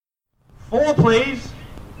4, please.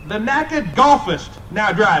 The Knackered Golfist,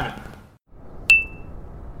 now driving.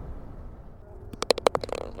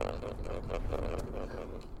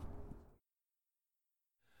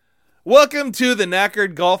 Welcome to the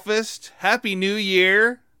Knackered Golfist. Happy New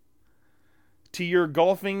Year to your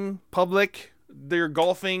golfing public, your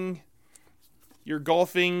golfing,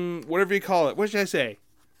 whatever you call it. What should I say?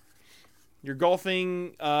 Your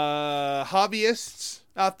golfing hobbyists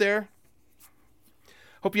out there.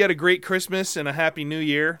 Hope you had a great Christmas and a happy New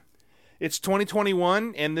Year. It's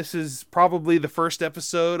 2021, and this is probably the first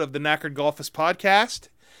episode of the Knackered Golfist podcast.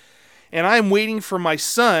 And I'm waiting for my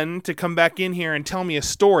son to come back in here and tell me a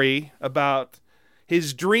story about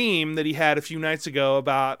his dream that he had a few nights ago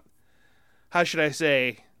about, how should I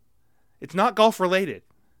say, it's not golf related.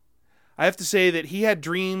 I have to say that he had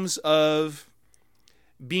dreams of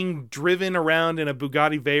being driven around in a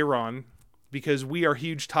Bugatti Veyron, because we are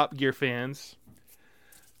huge Top Gear fans.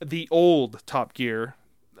 The old Top Gear,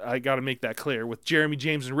 I got to make that clear, with Jeremy,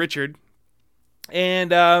 James, and Richard.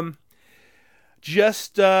 And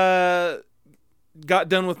just got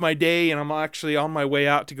done with my day, and I'm actually on my way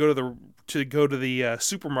out to go to the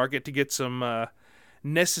supermarket to get some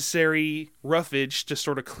necessary roughage to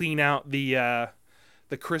sort of clean out the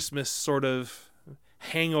Christmas sort of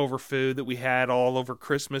hangover food that we had all over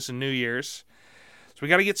Christmas and New Year's. So we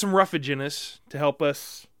got to get some roughage in us to help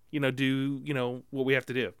us, do what we have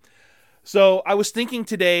to do. So I was thinking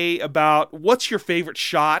today about, what's your favorite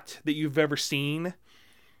shot that you've ever seen?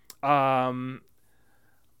 I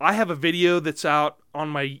have a video that's out on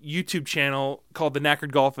my YouTube channel called The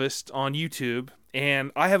Knackered Golfist on YouTube,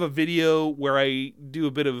 and I have a video where I do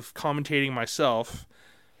a bit of commentating myself.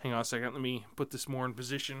 Hang on a second, let me put this more in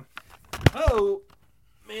position. Oh,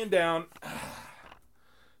 man down.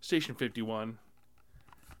 Station 51,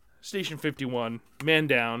 man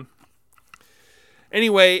down.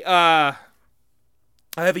 Anyway, I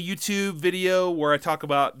have a YouTube video where I talk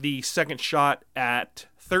about the second shot at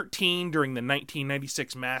 13 during the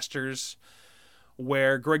 1996 Masters,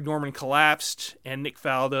 where Greg Norman collapsed and Nick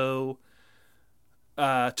Faldo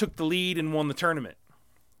took the lead and won the tournament.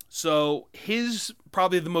 So his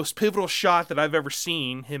probably the most pivotal shot that I've ever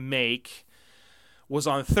seen him make was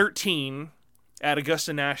on 13 at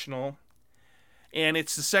Augusta National, and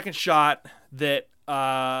it's the second shot that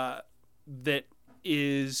that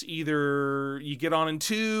is either you get on in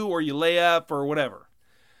 2 or you lay up or whatever.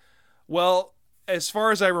 Well, as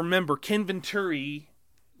far as I remember, Ken Venturi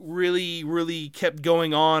really kept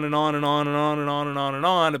going on and on and on and on and on and on and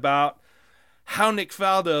on about how Nick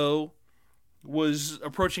Faldo was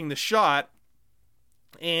approaching the shot.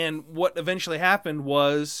 And what eventually happened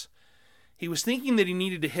was he was thinking that he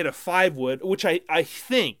needed to hit a 5-wood, which I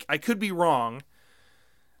think, I could be wrong,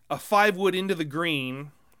 a 5-wood into the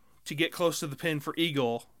green to get close to the pin for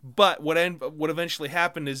eagle. But what eventually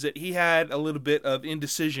happened is that he had a little bit of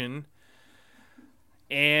indecision,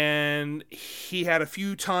 and he had a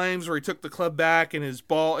few times where he took the club back and his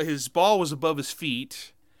ball was above his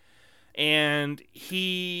feet, and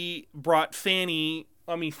he brought Fanny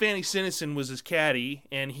Sinison was his caddy,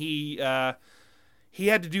 and he had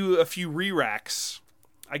to do a few re-racks,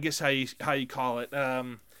 I guess how you call it.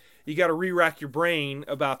 You got to re-rack your brain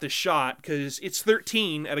about this shot, because it's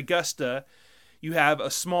 13 at Augusta. You have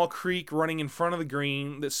a small creek running in front of the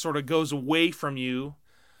green that sort of goes away from you,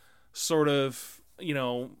 sort of,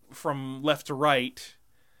 from left to right.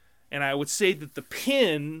 And I would say that the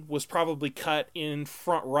pin was probably cut in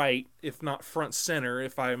front right, if not front center,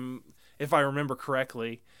 if I remember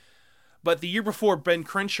correctly. But the year before, Ben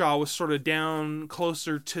Crenshaw was sort of down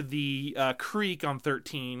closer to the creek on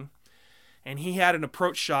 13, and he had an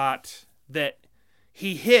approach shot that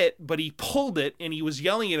he hit, but he pulled it, and he was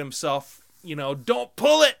yelling at himself, don't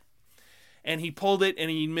pull it! And he pulled it, and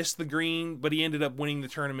he missed the green, but he ended up winning the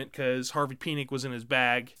tournament because Harvey Penick was in his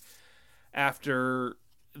bag after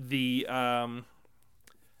he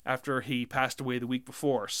passed away the week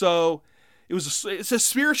before. So it's a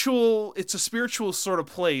spiritual sort of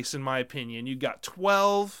place, in my opinion. You got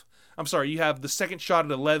you have the second shot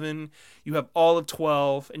at 11, you have all of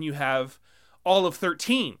 12, and you have all of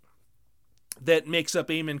 13 that makes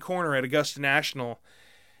up Amen Corner at Augusta National.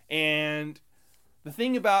 And the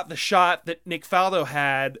thing about the shot that Nick Faldo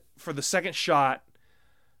had for the second shot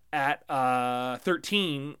at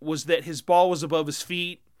 13 was that his ball was above his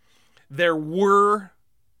feet. There were,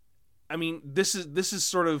 this is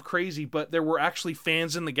sort of crazy, but there were actually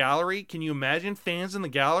fans in the gallery. Can you imagine fans in the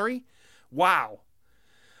gallery? Wow.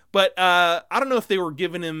 But I don't know if they were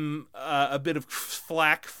giving him a bit of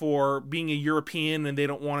flack for being a European and they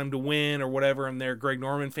don't want him to win or whatever, and they're Greg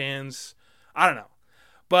Norman fans. I don't know.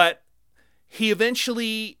 But he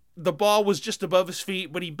eventually, the ball was just above his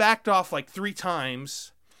feet, but he backed off like 3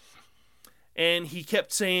 times. And he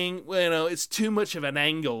kept saying, well, it's too much of an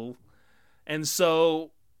angle. And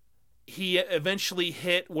so he eventually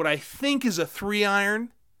hit what I think is a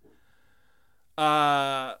 3-iron.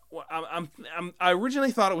 I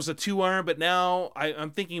originally thought it was a 2-iron, but now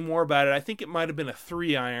I'm thinking more about it. I think it might have been a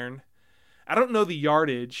 3-iron. I don't know the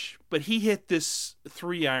yardage, but he hit this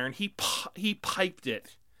 3-iron. He piped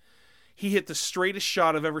it. He hit the straightest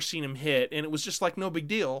shot I've ever seen him hit, and it was just like no big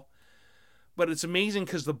deal. But it's amazing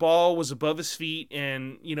because the ball was above his feet,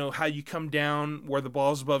 and you know how you come down where the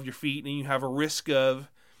ball's above your feet, and you have a risk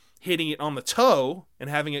of hitting it on the toe and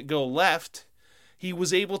having it go left. He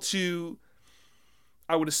was able to,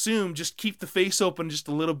 I would assume, just keep the face open just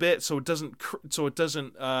a little bit so it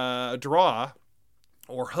doesn't draw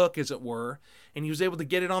or hook, as it were, and he was able to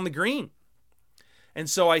get it on the green. And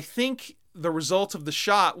so I think the result of the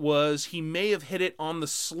shot was he may have hit it on the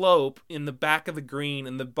slope in the back of the green,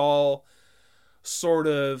 and the ball sort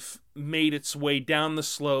of made its way down the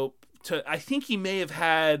slope to, I think he may have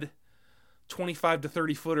had 25 to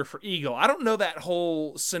 30 footer for eagle. I don't know that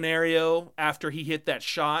whole scenario after he hit that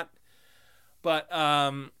shot, but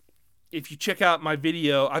if you check out my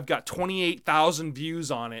video, I've got 28,000 views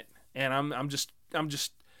on it, and I'm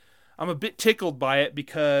a bit tickled by it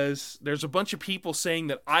because there's a bunch of people saying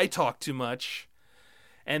that I talk too much,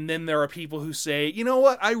 and then there are people who say, you know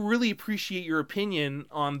what, I really appreciate your opinion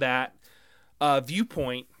on that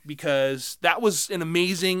viewpoint, because that was an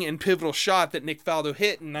amazing and pivotal shot that Nick Faldo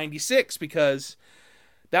hit in '96, because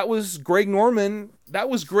that was Greg Norman's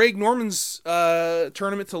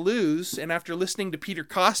tournament to lose. And after listening to Peter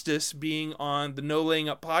Kostis being on the No Laying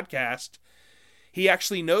Up podcast, he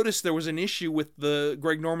actually noticed there was an issue with the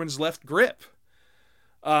Greg Norman's left grip,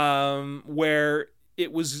 where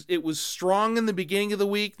it was strong in the beginning of the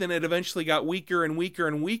week, then it eventually got weaker and weaker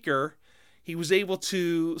and weaker. He was able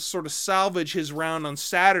to sort of salvage his round on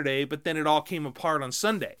Saturday, but then it all came apart on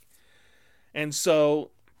Sunday. And so,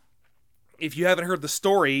 if you haven't heard the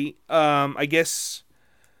story, I guess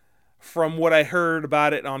from what I heard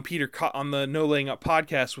about it on the No Laying Up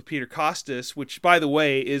podcast with Peter Kostis, which, by the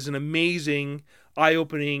way, is an amazing,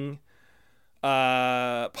 eye-opening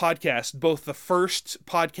podcast. Both the first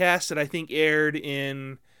podcast that I think aired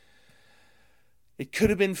in, it could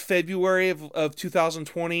have been February of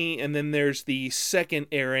 2020, and then there's the second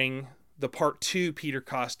airing, the part 2 Peter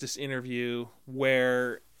Kostis interview,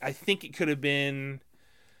 where I think it could have been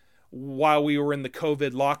while we were in the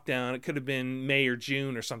COVID lockdown. It could have been May or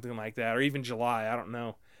June or something like that, or even July, I don't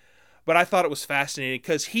know. But I thought it was fascinating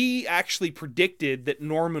because he actually predicted that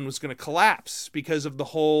Norman was going to collapse because of the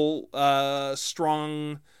whole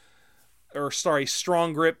strong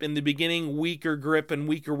grip in the beginning, weaker grip, and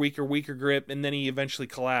weaker grip, and then he eventually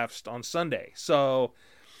collapsed on Sunday. So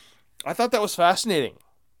I thought that was fascinating.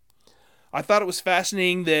 I thought it was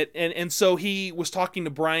fascinating that, and so he was talking to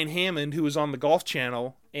Brian Hammond, who was on the Golf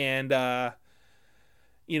Channel, and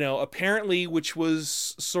apparently, which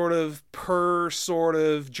was sort of per sort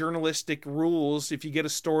of journalistic rules, if you get a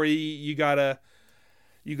story, you gotta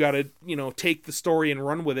take the story and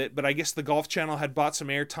run with it. But I guess the Golf Channel had bought some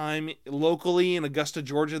airtime locally in Augusta,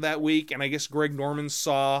 Georgia that week, and I guess Greg Norman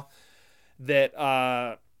saw that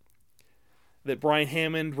that Brian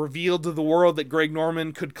Hammond revealed to the world that Greg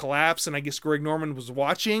Norman could collapse, and I guess Greg Norman was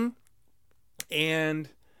watching, and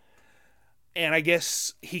I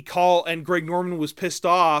guess and Greg Norman was pissed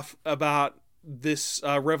off about this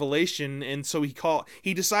revelation, and so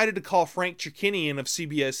he decided to call Frank Chirkinian of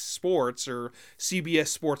CBS Sports, or CBS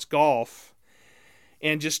Sports Golf,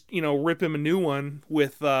 and just rip him a new one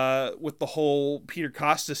with the whole Peter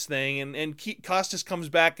Kostis thing, and Kostis comes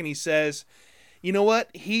back and he says, you know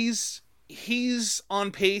what, he's on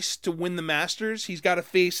pace to win the Masters. He's got to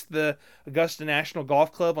face the Augusta National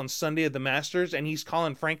Golf Club on Sunday at the Masters, and he's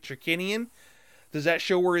calling Frank Chirkinian. Does that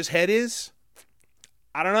show where his head is?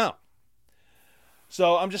 I don't know.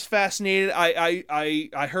 So I'm just fascinated.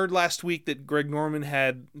 I heard last week that Greg Norman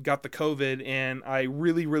had got the COVID, and I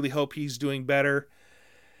really, really hope he's doing better.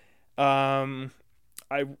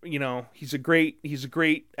 He's a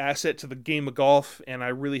great asset to the game of golf, and I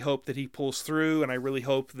really hope that he pulls through, and I really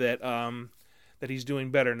hope that that he's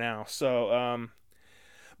doing better now. So,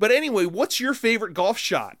 but anyway, what's your favorite golf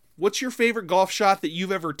shot? What's your favorite golf shot that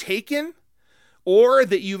you've ever taken, or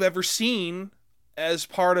that you've ever seen as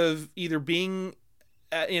part of either being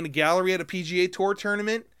in a gallery at a PGA Tour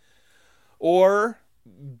tournament or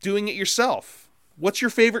doing it yourself? What's your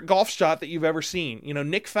favorite golf shot that you've ever seen?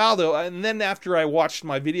 Nick Faldo, and then after I watched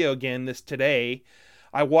my video again today,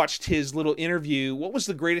 I watched his little interview. What was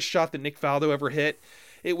the greatest shot that Nick Faldo ever hit?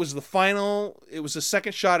 It was the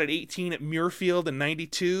second shot at 18 at Muirfield in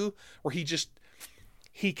 92, where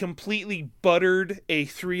he completely buttered a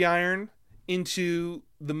 3-iron into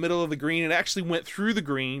the middle of the green. It actually went through the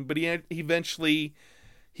green, but he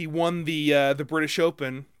won the British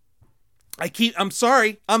Open. I'm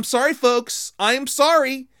sorry, folks. I'm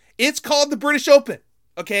sorry. It's called the British Open,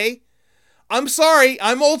 okay? I'm sorry.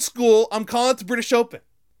 I'm old school. I'm calling it the British Open.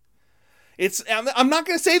 I'm not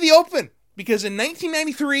going to say the Open, because in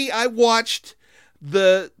 1993, I watched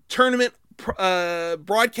the tournament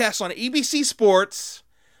broadcast on ABC Sports,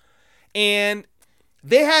 and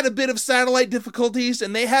they had a bit of satellite difficulties,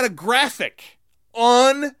 and they had a graphic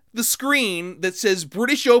on the screen that says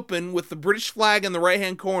British Open with the British flag in the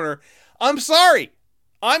right-hand corner. I'm sorry.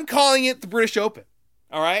 I'm calling it the British Open.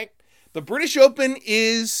 All right? The British Open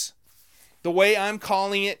is the way I'm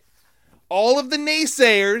calling it. All of the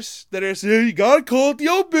naysayers that are saying, you gotta call it the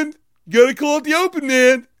Open. You gotta call it the Open,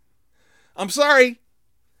 man. I'm sorry.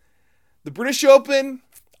 The British Open,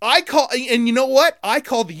 and you know what? I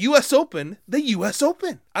call the U.S. Open the U.S.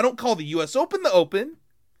 Open. I don't call the U.S. Open the Open.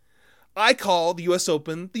 I call the U.S.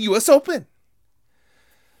 Open the U.S. Open.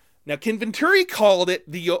 Now, Ken Venturi called it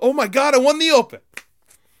oh my God, I won the Open.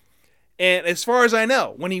 And as far as I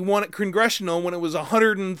know, when he won at Congressional, when it was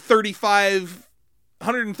 135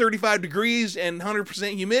 degrees and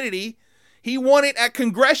 100% humidity, he won it at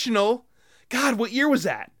Congressional. God, what year was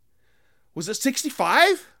that? Was it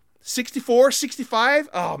 65? 64? 65?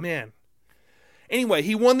 Oh, man. Anyway,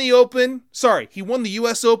 he won the Open. Sorry, he won the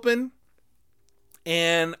U.S. Open.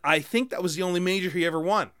 And I think that was the only major he ever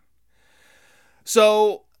won.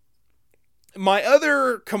 So, my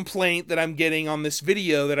other complaint that I'm getting on this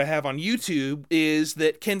video that I have on YouTube is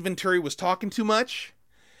that Ken Venturi was talking too much.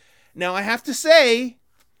 Now, I have to say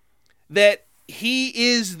that he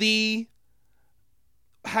is the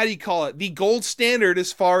gold standard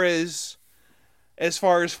as far as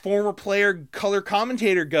former player color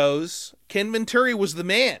commentator goes. Ken Venturi was the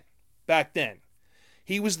man back then.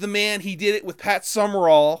 He was the man. He did it with Pat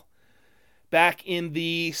Summerall back in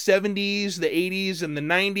the 70s, the 80s, and the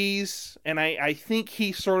 90s. And I think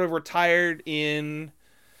he sort of retired in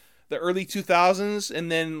the early 2000s.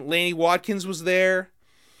 And then Laney Watkins was there.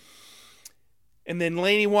 And then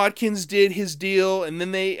Laney Watkins did his deal. And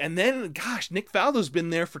then Nick Faldo's been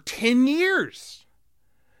there for 10 years.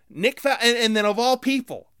 And then of all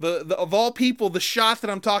people, the shot that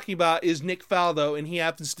I'm talking about is Nick Faldo. And he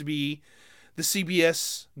happens to be the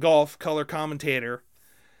CBS golf color commentator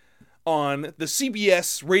on the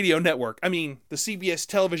CBS radio network. I mean, the CBS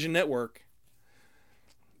television network.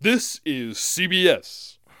 This is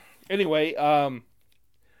CBS. Anyway, I'm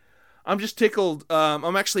just tickled.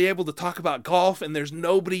 I'm actually able to talk about golf, and there's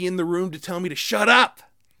nobody in the room to tell me to shut up.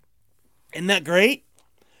 Isn't that great?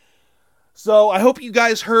 So I hope you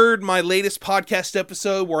guys heard my latest podcast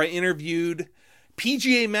episode where I interviewed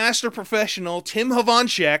PGA Master Professional Tim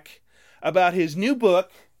Hovanchek about his new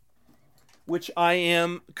book, which I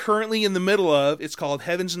am currently in the middle of. It's called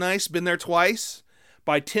Heaven's Nice, Been There Twice,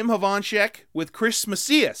 by Tim Hovanchek with Chris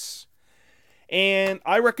Macias. And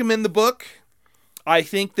I recommend the book. I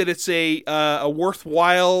think that it's a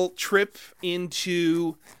worthwhile trip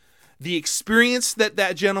into the experience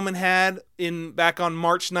that gentleman had back on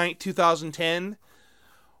March 9th, 2010,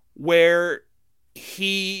 where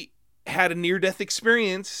he had a near-death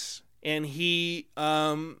experience, and he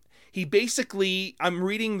basically, I'm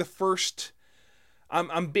reading the first,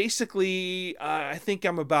 I'm basically, I think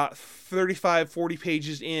I'm about 35, 40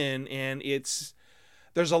 pages in, and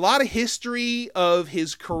there's a lot of history of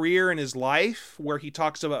his career and his life, where he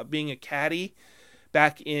talks about being a caddy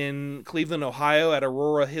back in Cleveland, Ohio at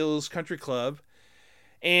Aurora Hills Country Club.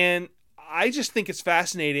 And I just think it's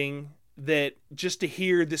fascinating that just to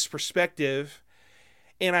hear this perspective.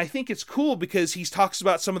 And I think it's cool because he talks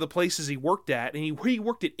about some of the places he worked at, and he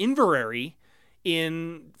worked at Inverary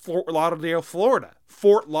in Fort Lauderdale, Florida.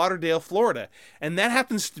 And that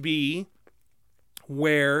happens to be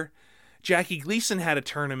where Jackie Gleason had a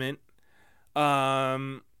tournament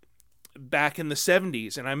back in the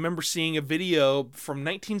 70s. And I remember seeing a video from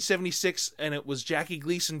 1976, and it was Jackie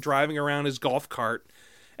Gleason driving around his golf cart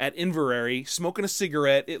at Inverary, smoking a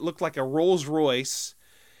cigarette. It looked like a Rolls Royce.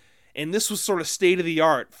 And this was sort of state of the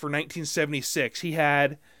art for 1976. He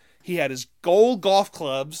had his gold golf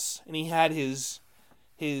clubs, and he had his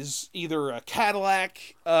either a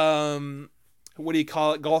Cadillac, golf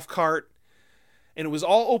cart, and it was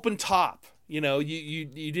all open top. You know,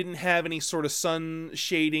 you didn't have any sort of sun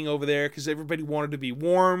shading over there because everybody wanted to be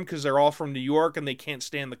warm because they're all from New York and they can't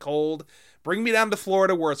stand the cold. Bring me down to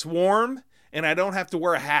Florida where it's warm and I don't have to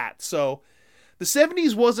wear a hat. So The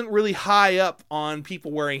 70s wasn't really high up on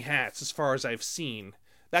people wearing hats as far as I've seen.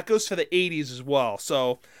 That goes for the 80s as well.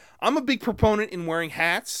 So I'm a big proponent in wearing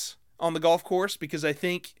hats on the golf course because I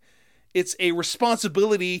think it's a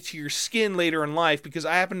responsibility to your skin later in life, because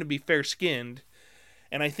I happen to be fair-skinned,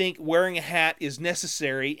 and I think wearing a hat is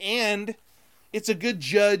necessary, and it's a good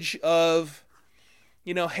judge of,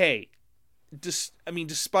 hey,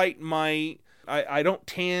 despite my... I don't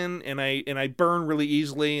tan, and I burn really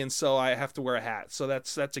easily, and so I have to wear a hat. So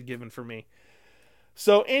that's a given for me.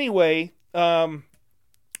 So anyway, where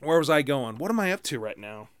was I going? What am I up to right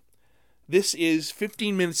now? This is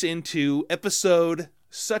 15 minutes into episode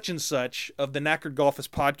such and such of the Knackered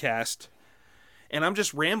Golfist podcast, and I'm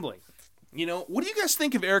just rambling. What do you guys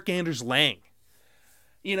think of Eric Anders Lang?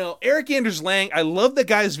 Eric Anders Lang, I love the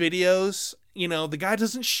guy's videos. The guy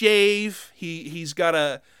doesn't shave. He's got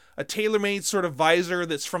a tailor-made sort of visor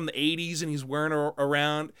that's from the 80s, and he's wearing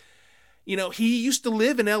around. He used to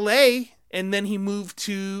live in LA, and then he moved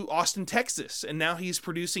to Austin, Texas, and now he's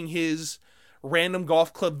producing his random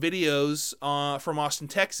golf club videos from Austin,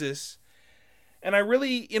 Texas. And I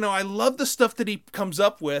really, I love the stuff that he comes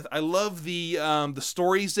up with. I love the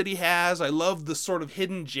stories that he has. I love the sort of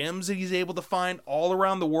hidden gems that he's able to find all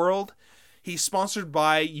around the world. He's sponsored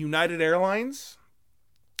by United Airlines.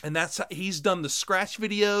 And he's done the scratch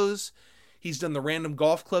videos, he's done the random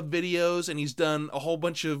golf club videos, and he's done a whole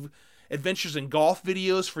bunch of adventures in golf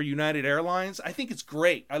videos for United Airlines. I think it's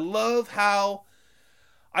great. I love how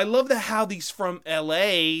he's from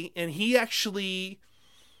LA, and he actually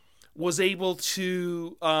was able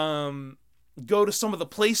to go to some of the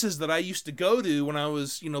places that I used to go to when I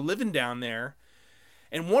was, living down there.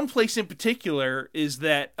 And one place in particular is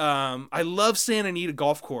that I love Santa Anita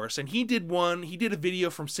Golf Course, and he did a video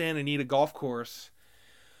from Santa Anita Golf Course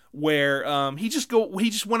where he just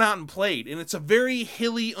went out and played, and it's a very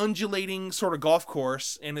hilly, undulating sort of golf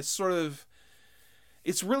course, and it's really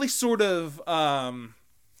sort of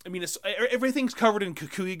everything's covered in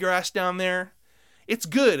kikuyu grass down there. It's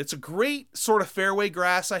good. It's a great sort of fairway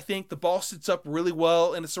grass. I think the ball sits up really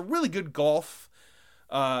well, and it's a really good golf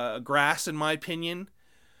grass in my opinion.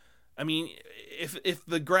 If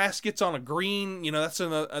the grass gets on a green, that's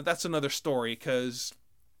another story, because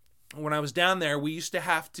when I was down there, I used to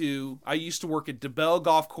work at DeBell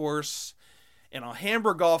Golf Course and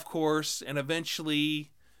Alhambra Golf Course, and eventually,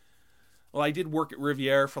 I did work at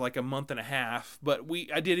Riviera for like a month and a half, but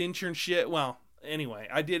I did internship. Well, anyway,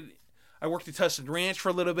 I worked at Tustin Ranch for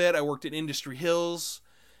a little bit. I worked at Industry Hills.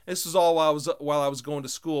 This was all while I was going to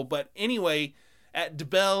school. But anyway, at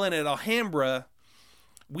DeBell and at Alhambra,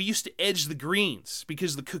 we used to edge the greens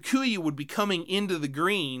because the kikuyu would be coming into the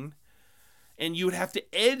green, and you would have to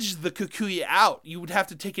edge the kikuyu out. You would have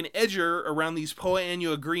to take an edger around these Poa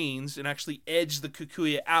annua greens and actually edge the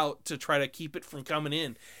kikuyu out to try to keep it from coming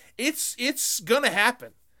in. It's gonna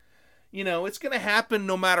happen. It's gonna happen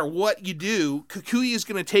no matter what you do. Kikuyu is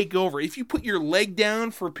gonna take over. If you put your leg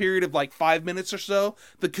down for a period of like 5 minutes or so,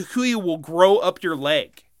 the kikuyu will grow up your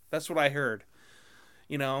leg. That's what I heard.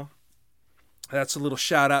 That's a little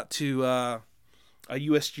shout out to a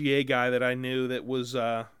USGA guy that I knew that was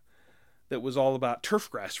all about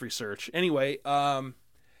turfgrass research. Anyway, I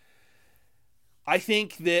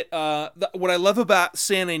think that what I love about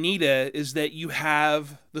Santa Anita is that you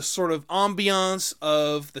have the sort of ambiance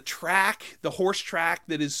of the track, the horse track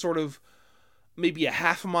that is sort of maybe a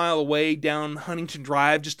half a mile away down Huntington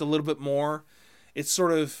Drive, just a little bit more. It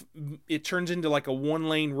turns into like a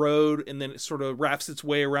 1-lane road, and then it sort of wraps its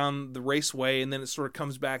way around the raceway, and then it sort of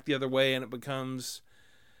comes back the other way, and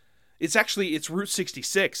it's Route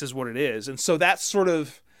 66 is what it is. And so that's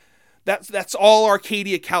all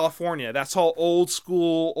Arcadia, California. That's all old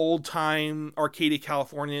school, old time Arcadia,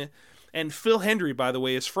 California. And Phil Hendry, by the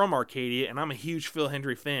way, is from Arcadia, and I'm a huge Phil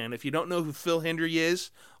Hendry fan. If you don't know who Phil Hendry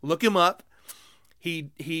is, look him up.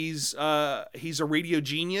 He's a radio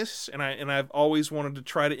genius, and I've always wanted to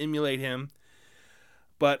try to emulate him.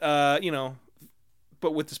 But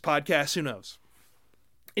with this podcast, who knows?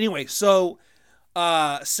 Anyway, so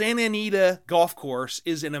Santa Anita Golf Course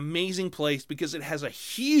is an amazing place because it has a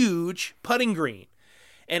huge putting green,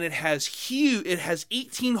 and it has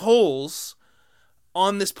 18 holes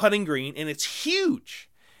on this putting green, and it's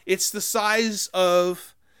huge. It's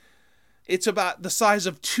about the size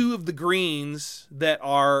of 2 of the greens that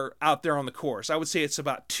are out there on the course. I would say it's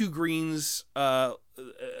about 2 greens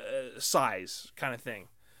size kind of thing.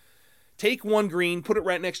 Take one green, put it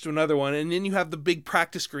right next to another one, and then you have the big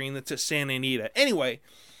practice green that's at Santa Anita. Anyway,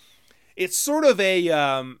 it's sort of a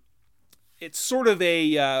how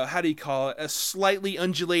do you call it? A slightly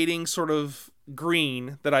undulating sort of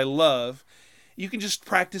green that I love. You can just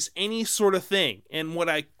practice any sort of thing. And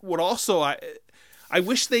I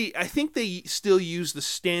think they still use the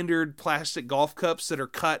standard plastic golf cups that are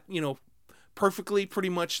cut, perfectly pretty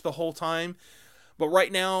much the whole time. But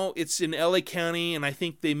right now it's in LA County, and I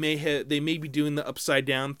think they may be doing the upside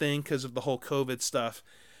down thing because of the whole COVID stuff.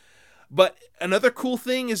 But another cool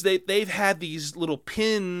thing is they've had these little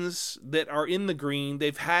pins that are in the green.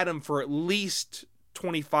 They've had them for at least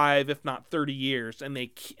 25, if not 30 years, and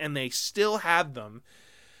they still have them.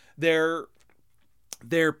 They're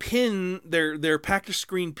practice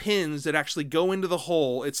screen pins that actually go into the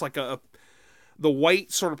hole. It's like the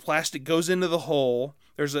white sort of plastic goes into the hole.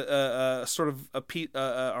 There's a sort of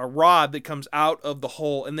a rod that comes out of the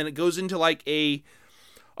hole, and then it goes into like a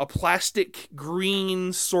plastic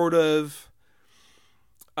green sort of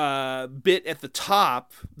bit at the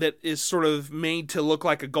top that is sort of made to look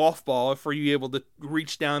like a golf ball for you able to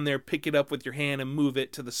reach down there, pick it up with your hand, and move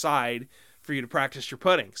it to the side for you to practice your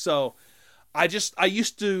putting. So I used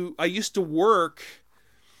to work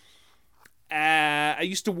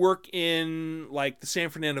in like the San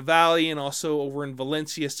Fernando Valley and also over in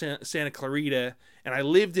Valencia, Santa Clarita, and I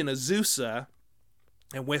lived in Azusa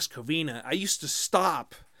and West Covina. I used to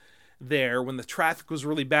stop there when the traffic was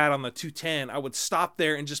really bad on the 210. I would stop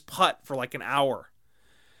there and just putt for like an hour,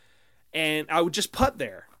 and I would just putt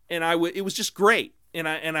there, and it was just great, and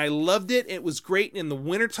I loved it. It was great in the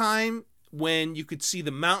wintertime when you could see the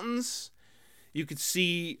mountains. You could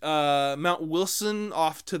see Mount Wilson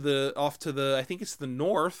off to the I think it's the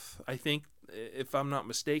north, I think, if I'm not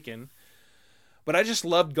mistaken. But I just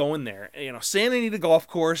loved going there. Santa Anita Golf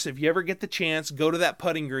Course, if you ever get the chance, go to that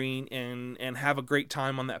putting green and have a great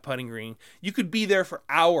time on that putting green. You could be there for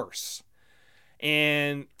hours.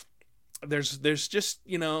 And there's just,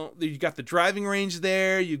 you got the driving range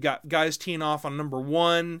there. You got guys teeing off on number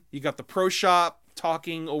 1. You got the pro shop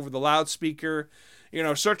talking over the loudspeaker.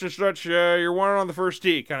 Such and such, you're one on the first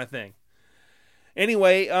tee kind of thing.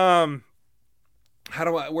 Anyway, where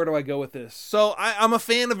do I go with this? So I'm a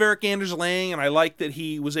fan of Eric Anders Lang, and I like that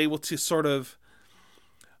he was able to sort of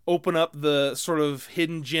open up the sort of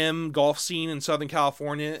hidden gem golf scene in Southern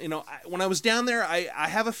California. When I was down there, I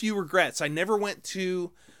have a few regrets. I never went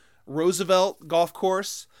to Roosevelt Golf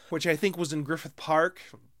Course, which I think was in Griffith Park.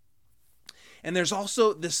 And there's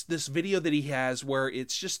also this video that he has where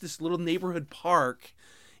it's just this little neighborhood park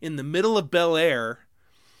in the middle of Bel Air,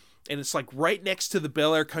 and it's like right next to the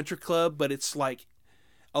Bel Air Country Club, but it's like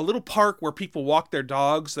a little park where people walk their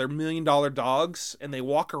dogs, their $1 million dogs, and they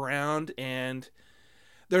walk around, and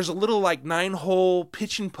there's a little like 9-hole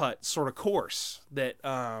pitch and putt sort of course that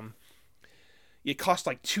it costs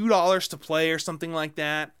like $2 to play or something like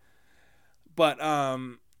that. But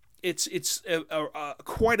it's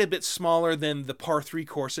quite a bit smaller than the par 3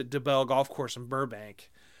 course at DeBell Golf Course in Burbank.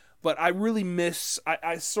 But I really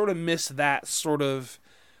I sort of miss that sort of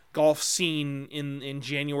golf scene in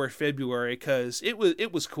January, February, because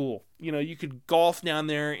it was cool. You could golf down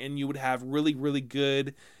there and you would have really, really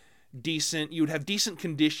good, you would have decent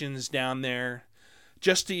conditions down there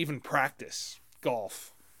just to even practice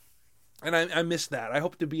golf. And I miss that. I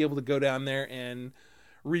hope to be able to go down there and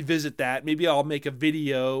revisit that. Maybe I'll make a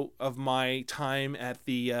video of my time at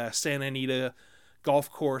the Santa Anita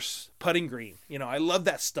Golf Course putting green. I love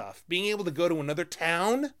that stuff. Being able to go to another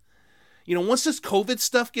town. Once this COVID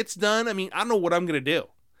stuff gets done, I don't know what I'm going to do.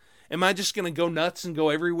 Am I just going to go nuts and go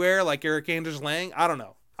everywhere like Eric Anders Lang? I don't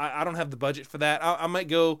know. I don't have the budget for that. I might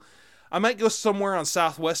go somewhere on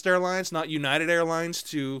Southwest Airlines, not United Airlines,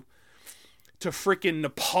 to freaking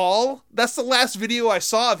Nepal. That's the last video I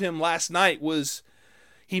saw of him last night. Was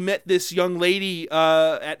he met this young lady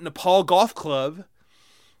at Nepal Golf Club,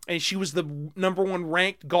 and she was the number 1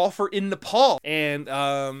 ranked golfer in Nepal, and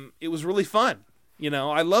it was really fun.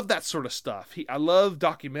 I love that sort of stuff. I love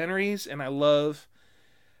documentaries, and I love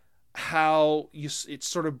how it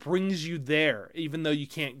sort of brings you there, even though you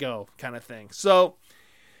can't go, kind of thing. So,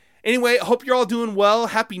 anyway, I hope you're all doing well.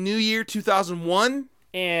 Happy New Year, 2001.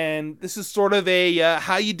 And this is sort of a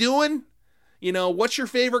how you doing? What's your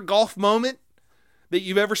favorite golf moment that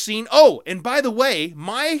you've ever seen? Oh, and by the way,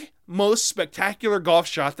 my most spectacular golf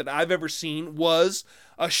shot that I've ever seen was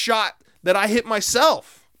a shot that I hit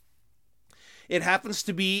myself. It happens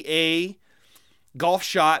to be a golf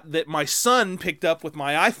shot that my son picked up with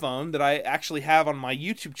my iPhone that I actually have on my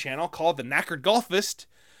YouTube channel called The Knackered Golfist,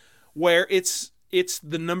 where it's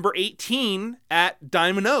the number 18 at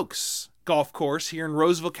Diamond Oaks Golf Course here in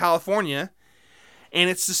Roseville, California, and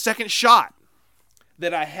it's the second shot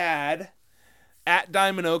that I had at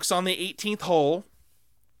Diamond Oaks on the 18th hole.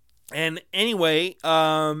 And anyway,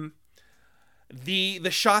 The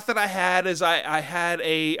shot that I had is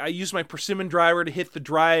I used my persimmon driver to hit the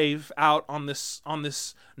drive out on this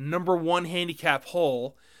number 1 handicap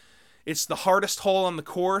hole. It's the hardest hole on the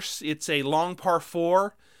course. It's a long par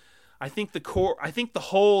 4. I think the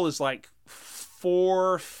hole is like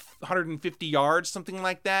 450 yards, something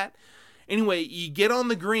like that. Anyway, you get on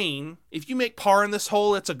the green. If you make par in this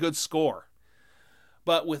hole, it's a good score.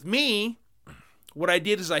 But with me, what I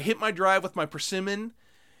did is I hit my drive with my persimmon.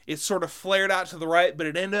 It sort of flared out to the right, but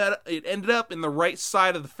it ended up in the right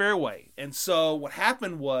side of the fairway. And so what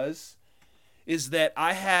happened is that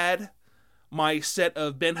I had my set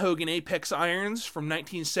of Ben Hogan Apex irons from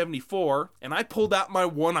 1974, and I pulled out my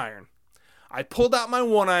 1-iron.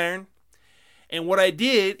 And what I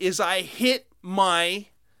did is I hit my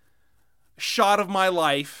shot of my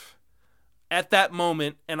life at that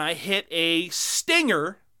moment, and I hit a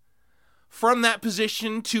stinger from that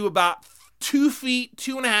position to about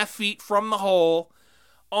 2.5 feet from the hole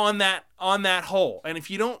on that hole. And if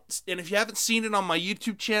you haven't seen it on my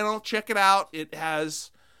YouTube channel, check it out. It has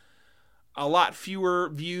a lot fewer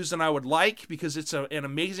views than I would like because it's an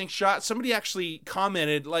amazing shot. Somebody actually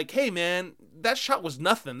commented like, "Hey man, that shot was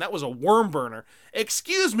nothing. That was a worm burner."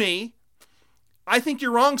 Excuse me. I think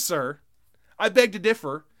you're wrong, sir. I beg to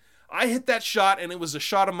differ. I hit that shot and it was a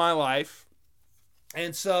shot of my life.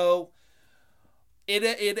 And so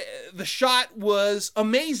the shot was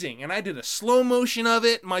amazing, and I did a slow motion of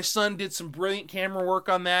it. My son did some brilliant camera work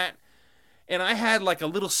on that, and I had like a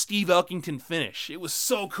little Steve Elkington finish. It was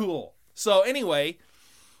so cool. So anyway,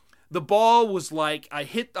 the ball was like I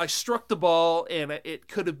struck the ball, and it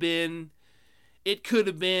could have been,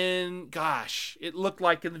 gosh, it looked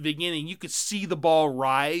like in the beginning you could see the ball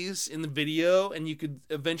rise in the video, and you could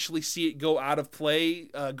eventually see it go out of play,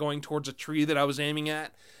 going towards a tree that I was aiming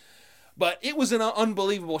at. But it was an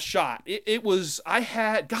unbelievable shot. What was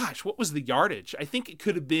the yardage? I think it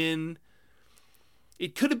could have been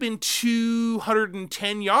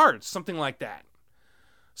 210 yards, something like that.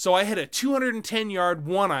 So I hit a 210-yard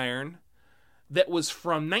 1-iron that was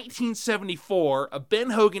from 1974, a Ben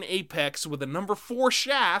Hogan Apex with a number 4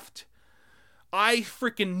 shaft. I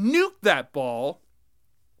freaking nuked that ball,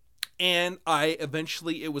 and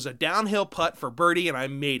it was a downhill putt for birdie, and I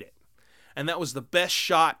made it. And that was the best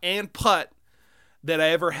shot and putt that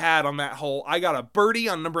I ever had on that hole. I got a birdie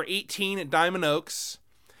on number 18 at Diamond Oaks,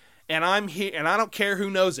 and I'm here, and I don't care who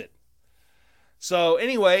knows it. So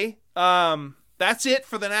anyway, that's it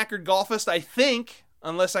for the Knackered Golfist, I think,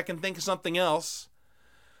 unless I can think of something else.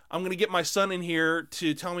 I'm going to get my son in here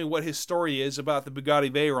to tell me what his story is about the Bugatti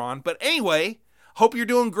Veyron. But anyway, hope you're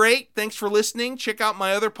doing great. Thanks for listening. Check out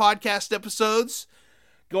my other podcast episodes.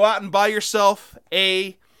 Go out and buy yourself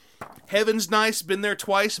a Heaven's Nice, Been There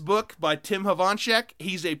Twice book by Tim Havanchek.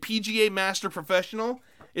 He's a PGA Master Professional.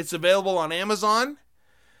 It's available on Amazon.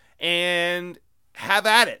 And have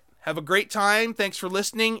at it. Have a great time. Thanks for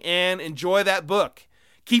listening, and enjoy that book.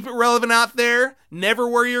 Keep it relevant out there. Never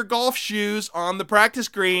wear your golf shoes on the practice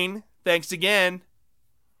green. Thanks again.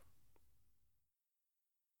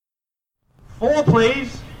 4,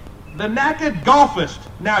 please. The Knackered Golfist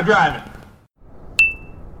now driving.